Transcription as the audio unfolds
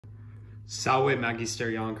Salve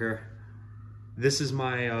Magister Jonker. This is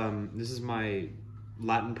my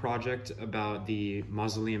Latin project about the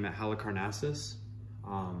mausoleum at Halicarnassus.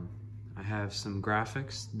 I have some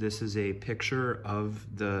graphics. This is a picture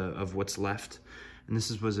of what's left, and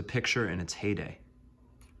was a picture in its heyday.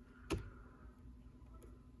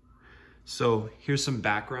 So here's some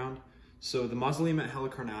background. So the mausoleum at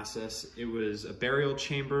Halicarnassus, it was a burial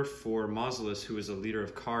chamber for Mausolus, who was a leader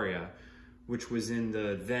of Caria, which was in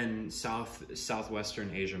the then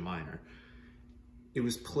southwestern Asia Minor. It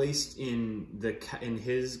was placed in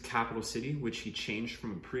his capital city, which he changed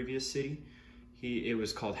from a previous city. It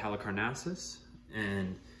was called Halicarnassus,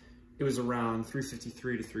 and it was around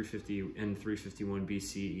 353 to 351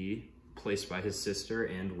 BCE, placed by his sister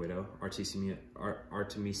and widow,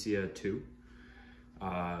 Artemisia II.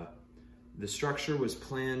 The structure was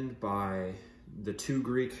planned by the two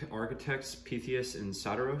Greek architects, Pytheas and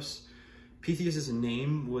Soteros. Pytheas'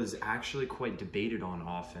 name was actually quite debated on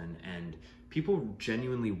often, and people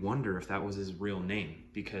genuinely wonder if that was his real name,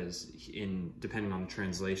 because depending on the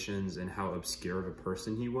translations and how obscure of a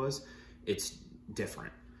person he was, it's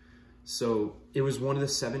different. So it was one of the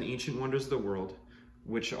 7 ancient wonders of the world,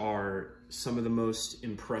 which are some of the most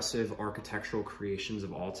impressive architectural creations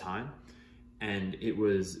of all time. And it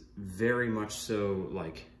was very much so,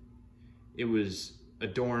 it was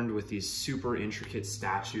adorned with these super intricate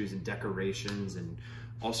statues and decorations and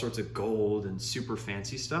all sorts of gold and super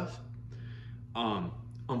fancy stuff.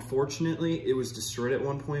 Unfortunately, it was destroyed at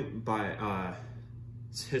one point by,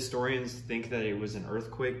 historians think that it was an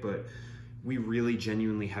earthquake, but we really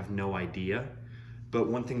genuinely have no idea. But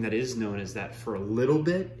one thing that is known is that for a little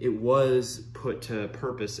bit, it was put to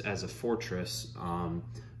purpose as a fortress,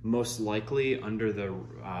 most likely under the,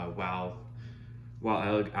 while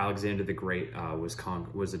Alexander the Great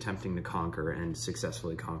was attempting to conquer and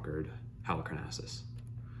successfully conquered Halicarnassus.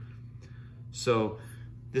 So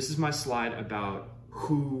this is my slide about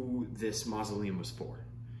who this mausoleum was for.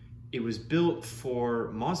 It was built for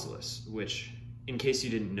Mausolus, which, in case you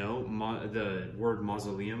didn't know, the word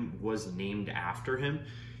mausoleum was named after him.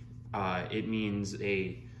 It means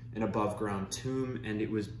an above ground tomb, and it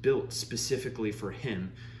was built specifically for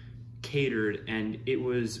him, catered, and it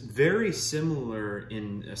was very similar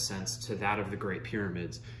in a sense to that of the Great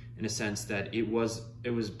Pyramids, in a sense that it was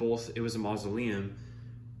a mausoleum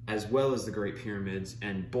as well as the Great Pyramids,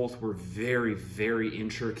 and both were very, very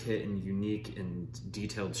intricate and unique and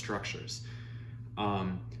detailed structures.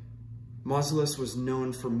 Mausolus was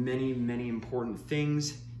known for many, many important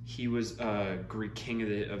things. He was a Greek king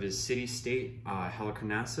of his city-state,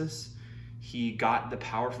 Halicarnassus. He got the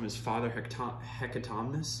power from his father,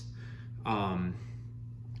 Halicarnassus, and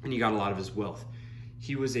he got a lot of his wealth.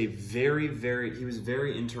 He was very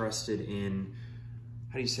interested in,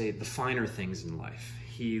 the finer things in life.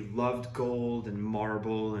 He loved gold and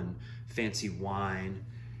marble and fancy wine,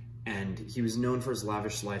 and he was known for his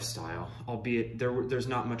lavish lifestyle, albeit there's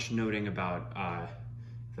not much noting about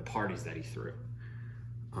the parties that he threw.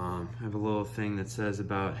 I have a little thing that says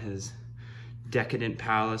about his decadent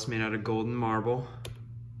palace made out of gold and marble.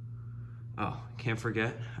 Oh, can't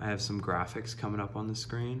forget, I have some graphics coming up on the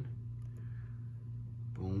screen.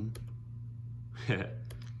 Boom.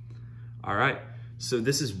 All right, so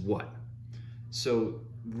this is what? So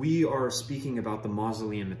we are speaking about the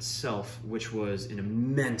mausoleum itself, which was an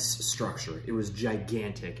immense structure. It was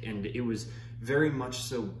gigantic, and it was very much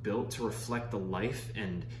so built to reflect the life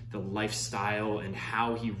and the lifestyle and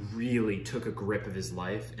how he really took a grip of his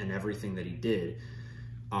life and everything that he did,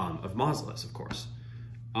 of Mausolus, of course.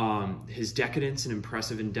 His decadence and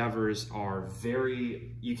impressive endeavors are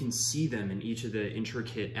you can see them in each of the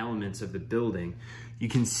intricate elements of the building. You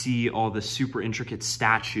can see all the super intricate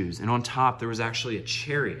statues, and on top there was actually a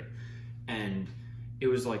chariot, and it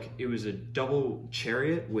was a double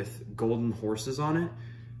chariot with golden horses on it,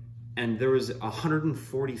 and there was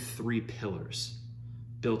 143 pillars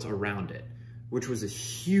built around it, which was a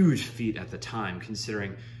huge feat at the time,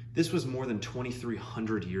 considering this was more than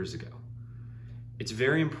 2,300 years ago. It's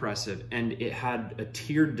very impressive, and it had a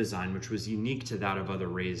tiered design, which was unique to that of other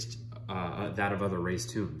raised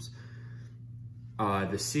tombs.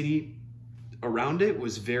 The city around it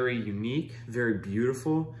was very unique, very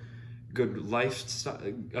beautiful, good lifestyle,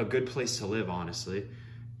 a good place to live, honestly.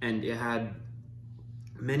 And it had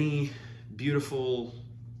many beautiful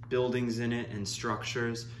buildings in it and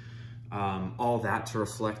structures, all that to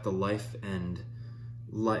reflect the life and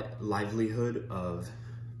livelihood of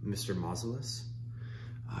Mr. Mausolus.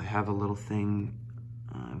 I have a little thing,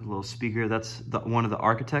 a little speaker. That's one of the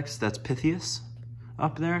architects. That's Pytheas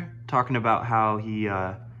up there, talking about how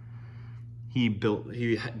he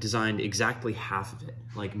designed exactly half of it,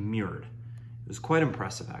 like mirrored. It was quite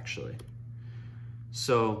impressive, actually.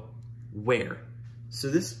 So where? So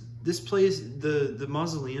this place, the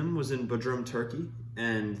mausoleum was in Bodrum, Turkey,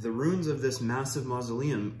 and the ruins of this massive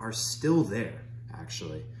mausoleum are still there,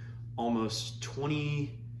 actually, almost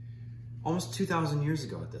 2,000 years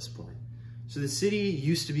ago at this point. So the city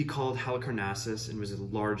used to be called Halicarnassus and was a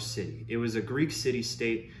large city. It was a Greek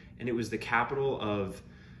city-state, and it was the capital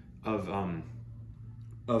of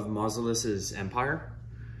Mausolus's empire.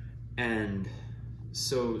 And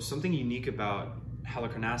so something unique about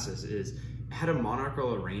Halicarnassus is it had a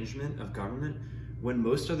monarchical arrangement of government when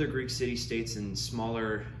most other Greek city-states and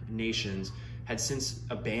smaller nations had since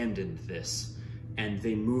abandoned this, and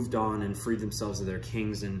they moved on and freed themselves of their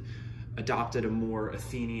kings and adopted a more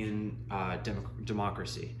Athenian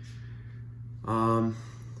democracy.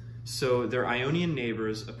 So their Ionian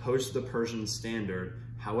neighbors opposed the Persian standard.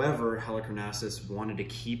 However, Halicarnassus wanted to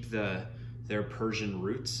keep their Persian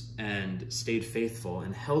roots and stayed faithful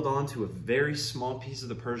and held on to a very small piece of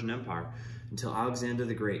the Persian Empire until Alexander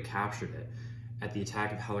the Great captured it at the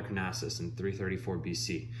attack of Halicarnassus in 334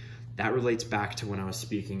 BC. That relates back to when I was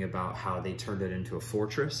speaking about how they turned it into a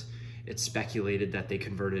fortress. It's speculated that they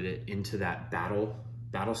converted it into that battle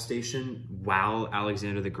station while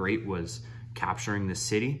Alexander the Great was capturing the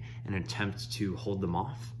city in an attempt to hold them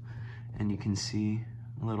off. And you can see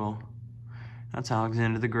a little, that's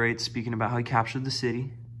Alexander the Great speaking about how he captured the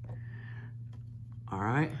city. All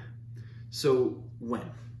right, so when?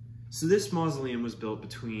 So this mausoleum was built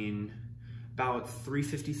between about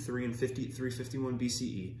 353 and 351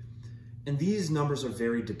 BCE. And these numbers are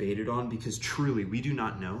very debated on because truly we do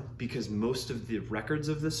not know, because most of the records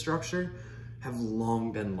of this structure have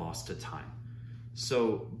long been lost to time.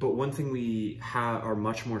 So, but one thing we are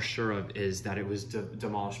much more sure of is that it was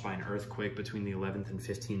demolished by an earthquake between the 11th and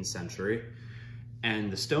 15th century.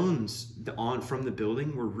 And the stones from the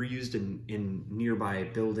building were reused in nearby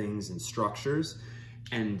buildings and structures.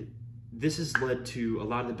 And this has led to a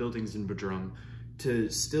lot of the buildings in Bodrum to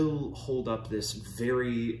still hold up this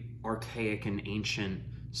very archaic and ancient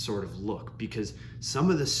sort of look, because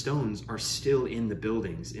some of the stones are still in the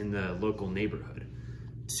buildings in the local neighborhood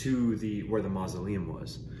to where the mausoleum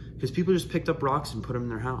was, because people just picked up rocks and put them in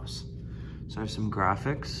their house. So I have some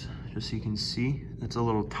graphics just so you can see. That's a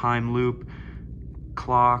little time loop,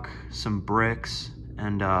 clock, some bricks,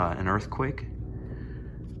 and an earthquake.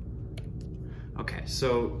 Okay,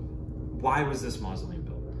 so why was this mausoleum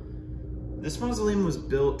built? This mausoleum was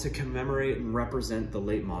built to commemorate and represent the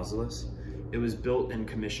late Mausolus. It was built and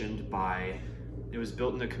commissioned by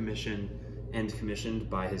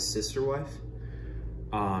his sister wife.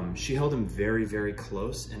 She held him very, very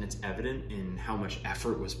close, and it's evident in how much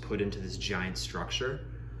effort was put into this giant structure.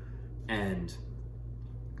 And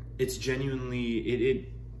it's genuinely,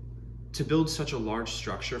 to build such a large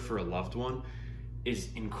structure for a loved one is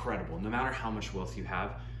incredible, no matter how much wealth you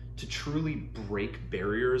have. To truly break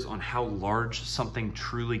barriers on how large something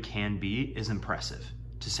truly can be is impressive,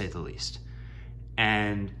 to say the least.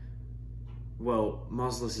 And, well,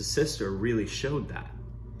 Mausolus's sister really showed that.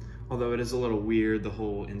 Although it is a little weird, the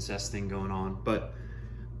whole incest thing going on, but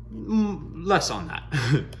less on that.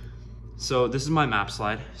 So this is my map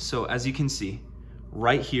slide. So as you can see,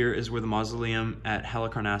 right here is where the mausoleum at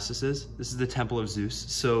Halicarnassus is. This is the Temple of Zeus.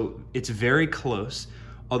 So it's very close.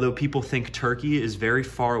 Although people think Turkey is very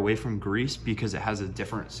far away from Greece because it has a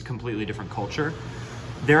completely different culture,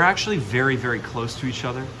 they're actually very, very close to each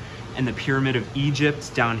other. And the Pyramid of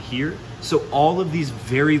Egypt down here. So all of these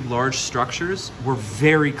very large structures were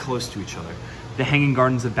very close to each other. The Hanging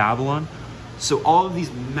Gardens of Babylon. So all of these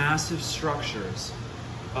massive structures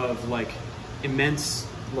of like immense,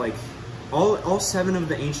 like all 7 of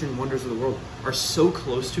the ancient wonders of the world are so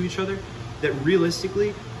close to each other that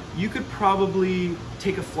realistically, you could probably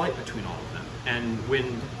take a flight between all of them and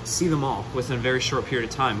see them all within a very short period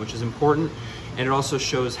of time, which is important. And it also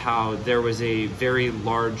shows how there was a very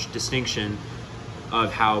large distinction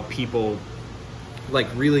of how people like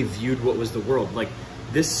really viewed what was the world. Like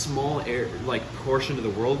this small portion of the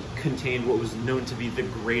world contained what was known to be the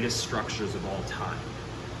greatest structures of all time,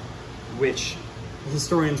 which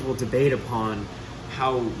historians will debate upon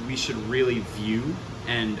how we should really view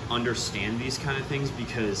and understand these kind of things,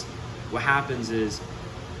 because what happens is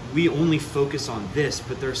we only focus on this,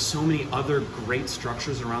 but there's so many other great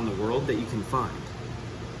structures around the world that you can find.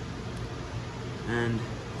 And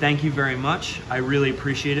thank you very much. I really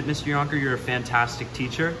appreciate it, Mr. Yonker. You're a fantastic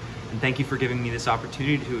teacher, and thank you for giving me this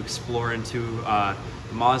opportunity to explore into the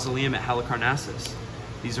mausoleum at Halicarnassus.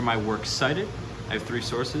 These are my works cited. I have 3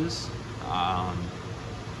 sources.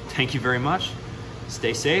 Thank you very much.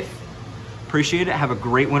 Stay safe. Appreciate it. Have a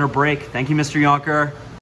great winter break. Thank you, Mr. Yonker.